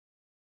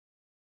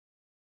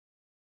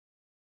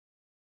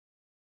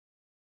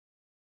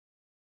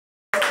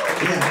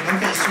Yeah,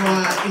 okay, so,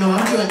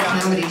 I'm doing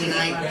comedy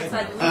tonight.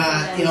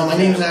 My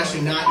name's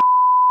actually not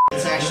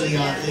it's actually,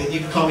 you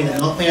can call me the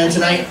Milkman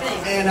tonight.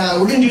 And,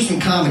 we're gonna do some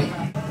comedy.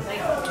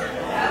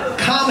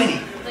 Comedy.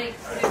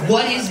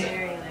 What is it?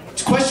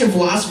 It's a question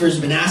philosophers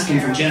have been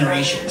asking for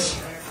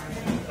generations.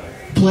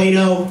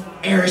 Plato,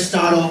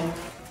 Aristotle,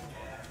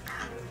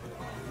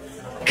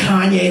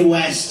 Kanye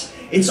West.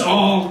 It's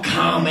all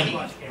comedy,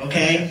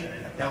 okay?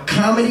 Now,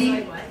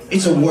 comedy,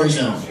 it's a war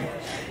zone.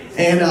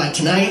 And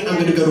tonight, I'm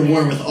going to go to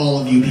war with all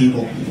of you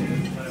people.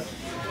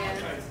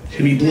 It's going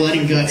to be blood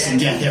and guts and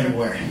death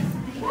everywhere.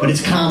 But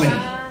it's comedy.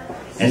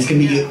 And it's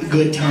going to be a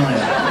good time.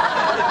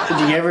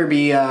 Do you ever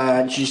be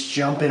just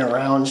jumping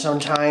around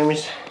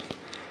sometimes?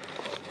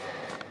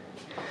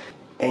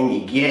 And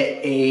you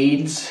get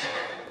AIDS?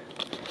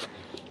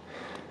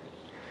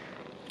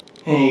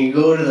 And you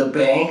go to the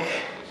bank?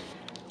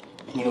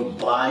 And you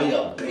buy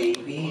a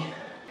baby?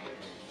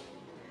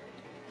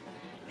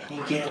 And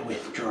you get a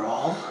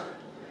withdrawal?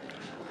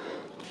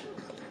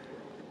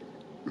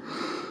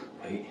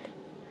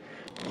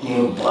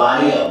 You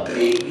buy a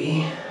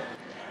baby,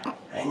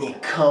 and you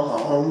come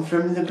home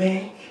from the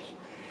bank,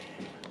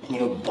 and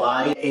you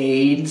buy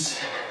AIDS.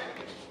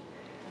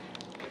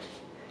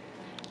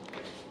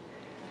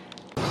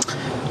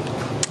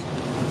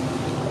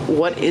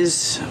 What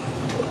is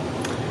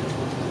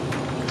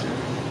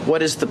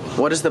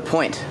the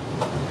point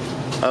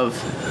of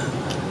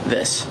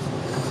this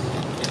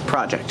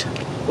project?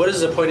 What is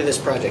the point of this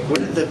project?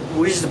 What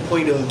is the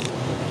point of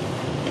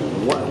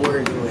what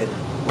we're doing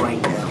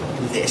right now?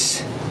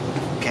 This.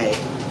 Okay,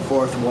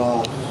 fourth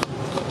wall,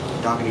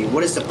 talking to you.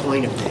 What is the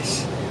point of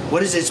this?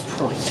 What is its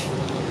point?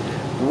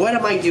 What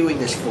am I doing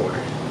this for?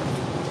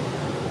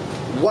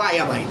 Why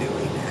am I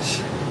doing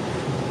this?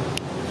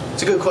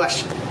 It's a good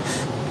question.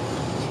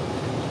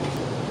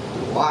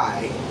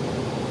 Why?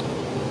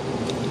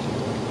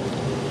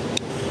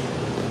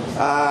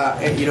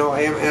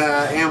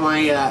 Am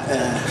I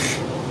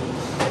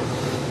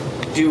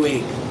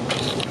doing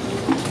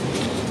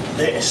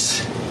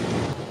this?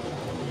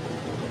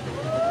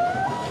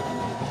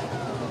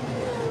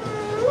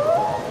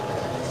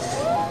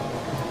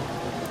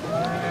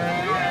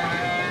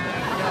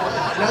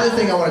 Another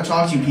thing I want to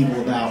talk to you people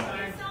about.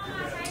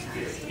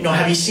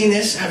 Have you seen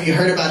this? Have you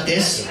heard about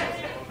this?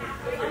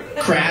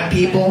 Crab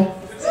people?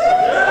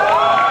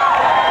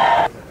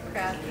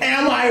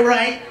 Am I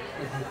right?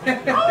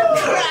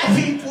 Crab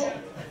people.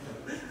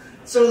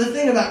 So the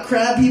thing about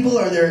crab people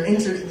are they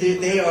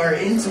are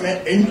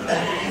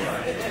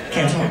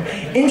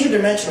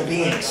interdimensional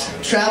beings.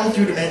 Travel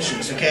through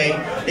dimensions, okay?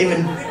 They've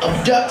been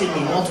abducted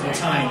me multiple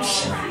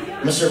times.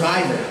 I'm a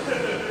survivor.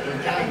 We're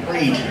a dying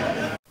breed.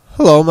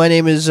 Hello, my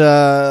name is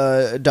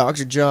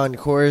Dr. John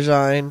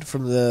Corzine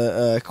from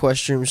the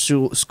Equestrian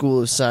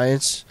School of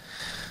Science,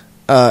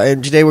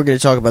 and today we're going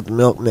to talk about the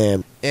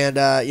milkman. And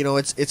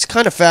it's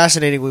kind of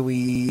fascinating when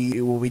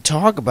we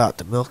talk about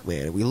the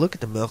milkman, and we look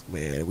at the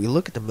milkman, and we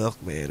look at the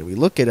milkman, and we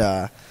look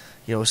at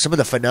some of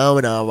the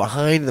phenomena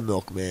behind the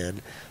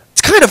milkman.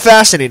 It's kind of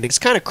fascinating. It's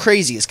kind of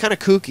crazy. It's kind of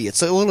kooky.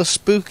 It's a little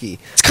spooky.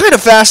 It's kind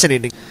of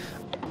fascinating.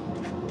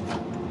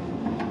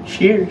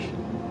 Cheers.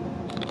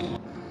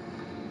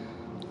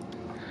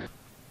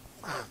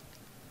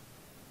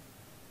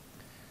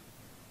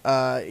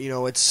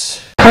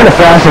 It's kind of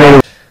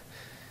fascinating.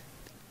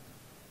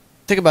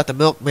 Think about the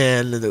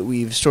milkman that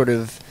we've sort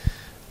of,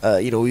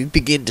 we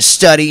begin to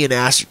study and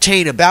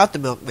ascertain about the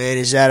milkman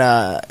is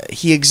that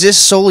he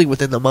exists solely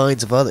within the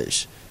minds of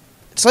others.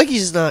 It's like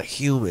he's not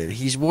human.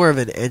 He's more of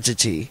an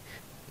entity.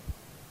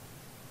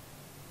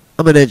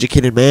 I'm an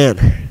educated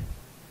man.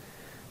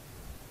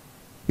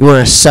 You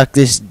want to suck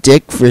this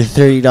dick for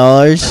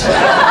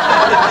 $30?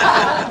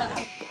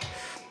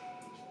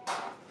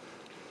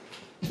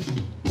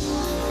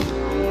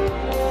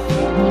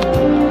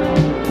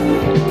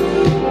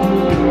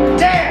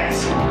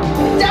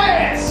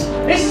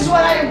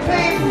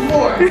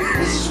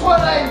 This is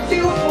what I'm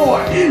due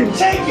for.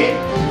 Take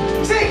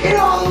it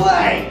all the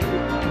way.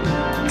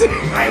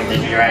 I'm the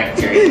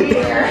director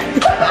here.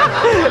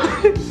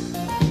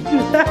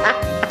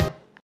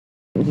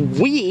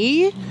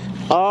 We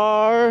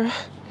are.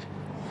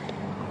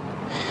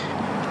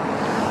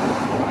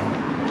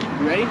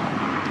 You ready?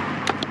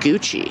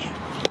 Gucci.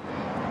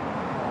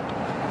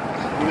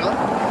 You go.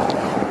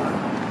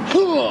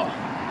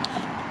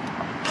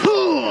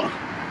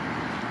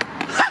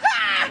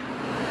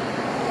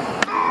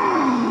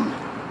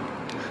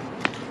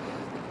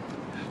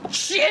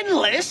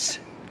 Chinless?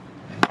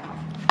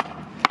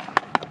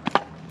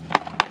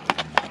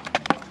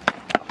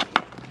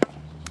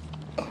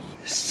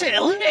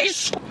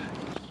 Sillish?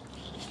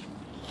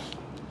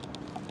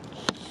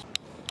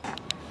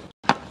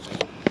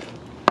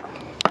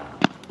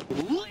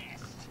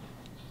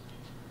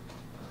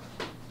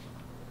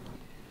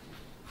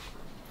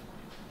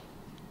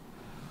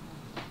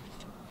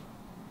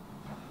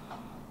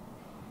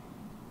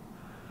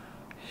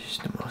 It's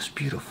the most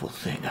beautiful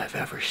thing I've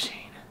ever seen.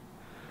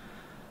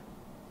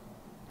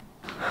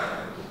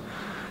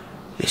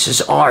 This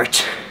is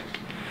art.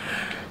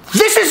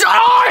 This is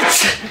art!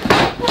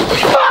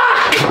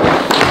 Fuck!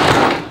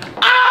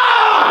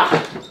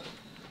 Ah!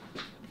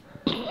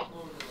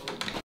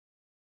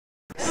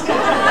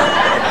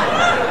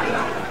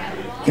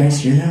 You guys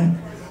hear that?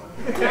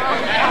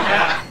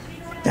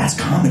 That's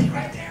comedy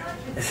right there.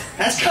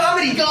 That's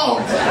comedy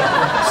gold!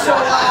 So,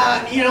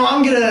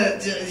 I'm gonna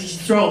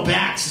throw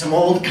back to some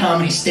old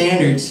comedy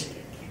standards.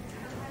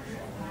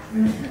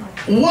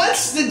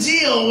 What's the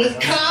deal with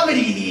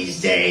comedy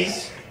these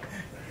days?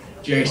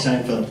 Jerry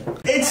Seinfeld.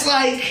 It's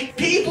like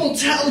people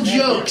tell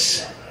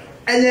jokes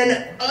and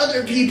then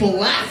other people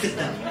laugh at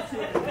them.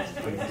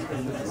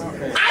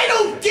 I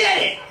don't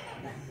get it!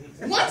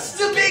 What's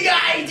the big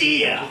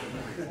idea?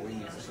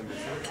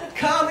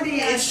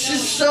 Comedy is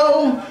just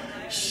so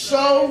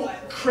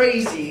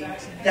crazy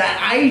that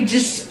I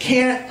just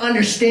can't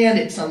understand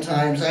it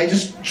sometimes. I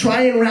just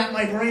try and wrap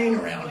my brain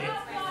around it.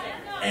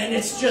 And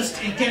it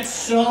gets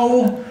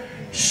so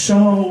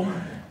annoying.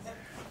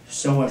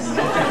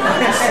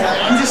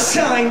 I'm just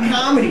selling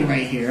comedy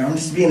right here. I'm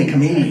just being a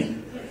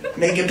comedian.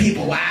 Making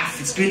people laugh.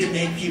 It's good to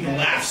make people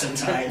laugh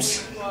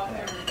sometimes.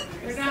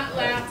 We're not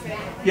laughing.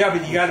 Yeah,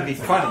 but you gotta be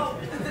funny.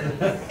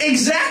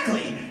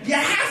 Exactly. You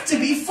have to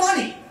be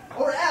funny,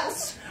 or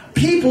else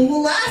people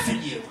will laugh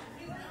at you.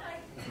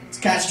 It's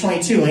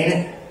catch-22, ain't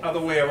it? Other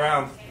way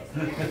around.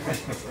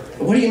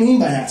 What do you mean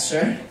by that,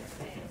 sir?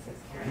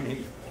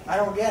 I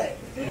don't get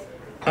it.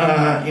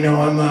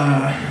 I'm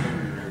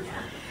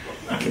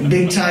a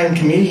big-time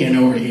comedian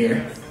over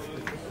here.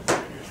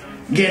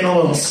 Getting a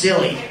little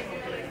silly.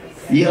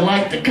 You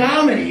like the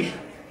comedy?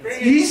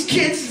 These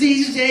kids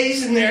these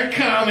days and their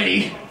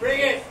comedy. Bring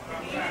it!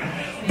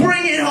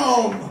 Bring it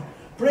home!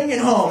 Bring it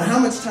home. How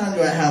much time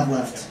do I have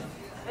left?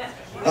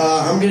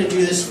 I'm gonna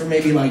do this for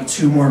maybe like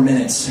 2 more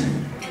minutes.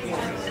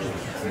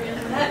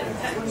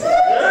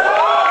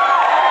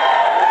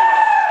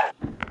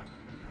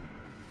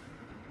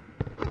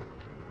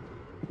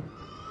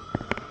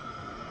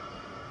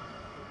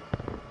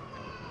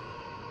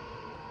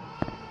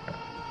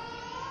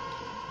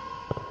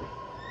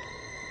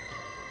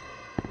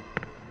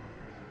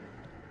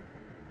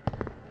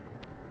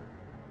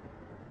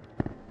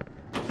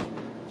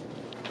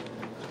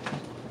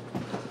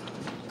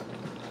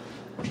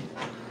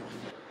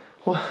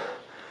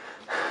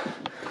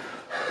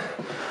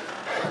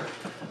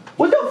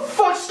 What the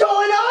fuck's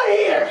going on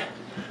here?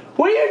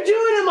 What are you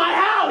doing in my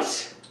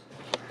house?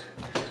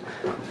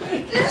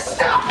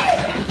 Stop it!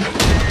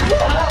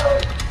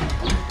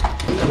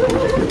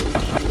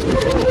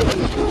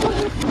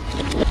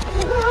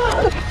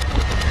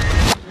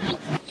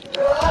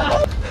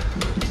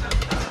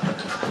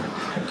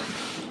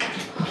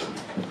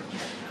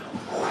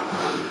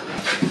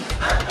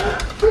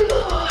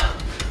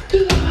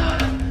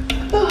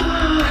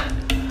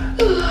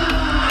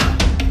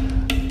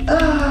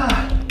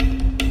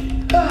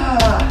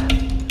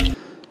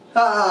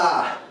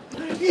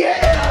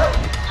 Yeah!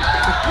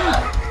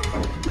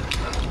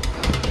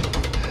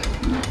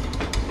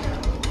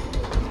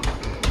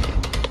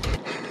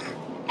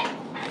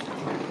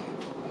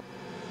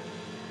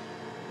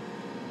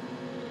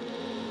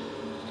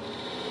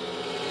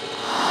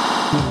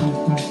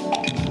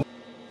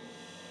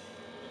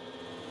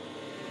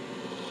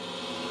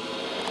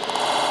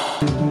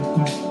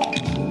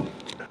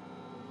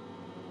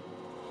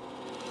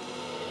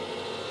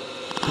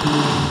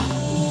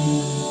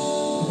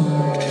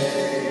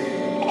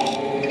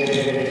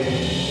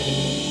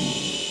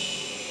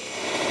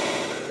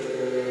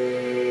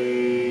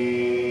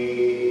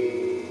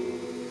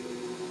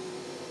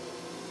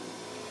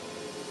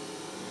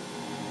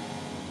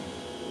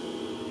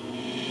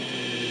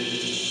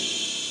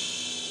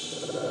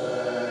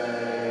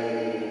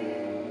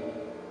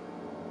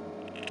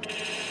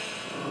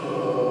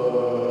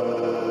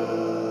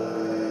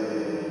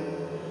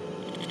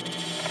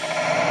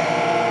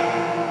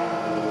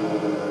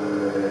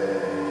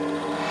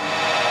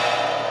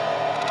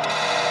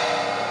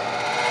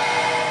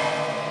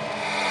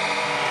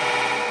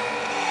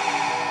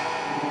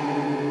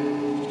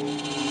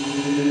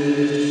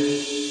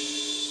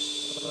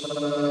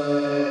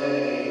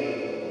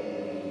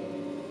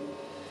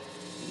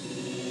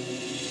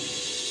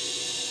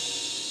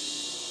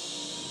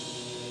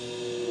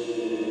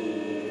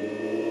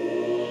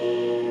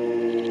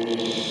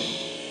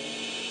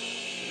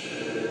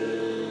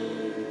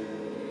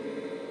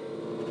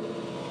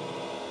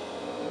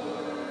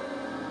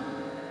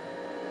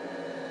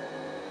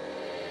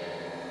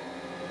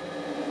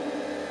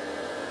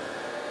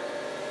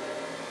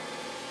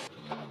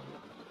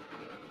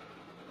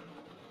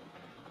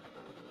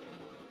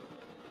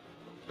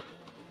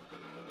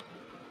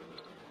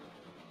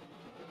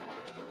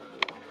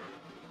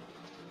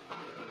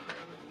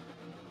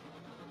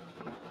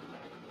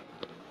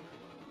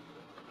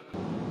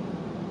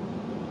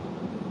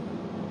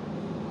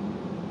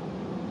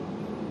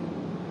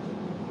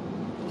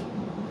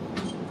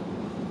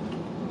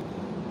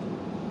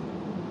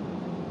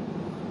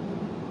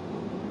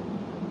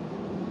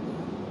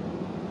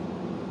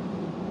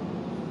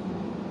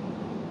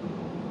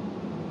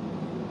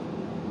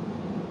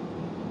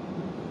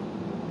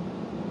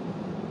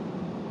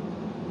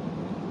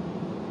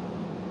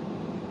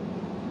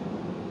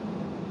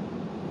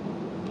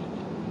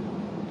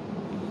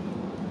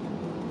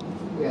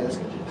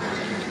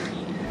 listen.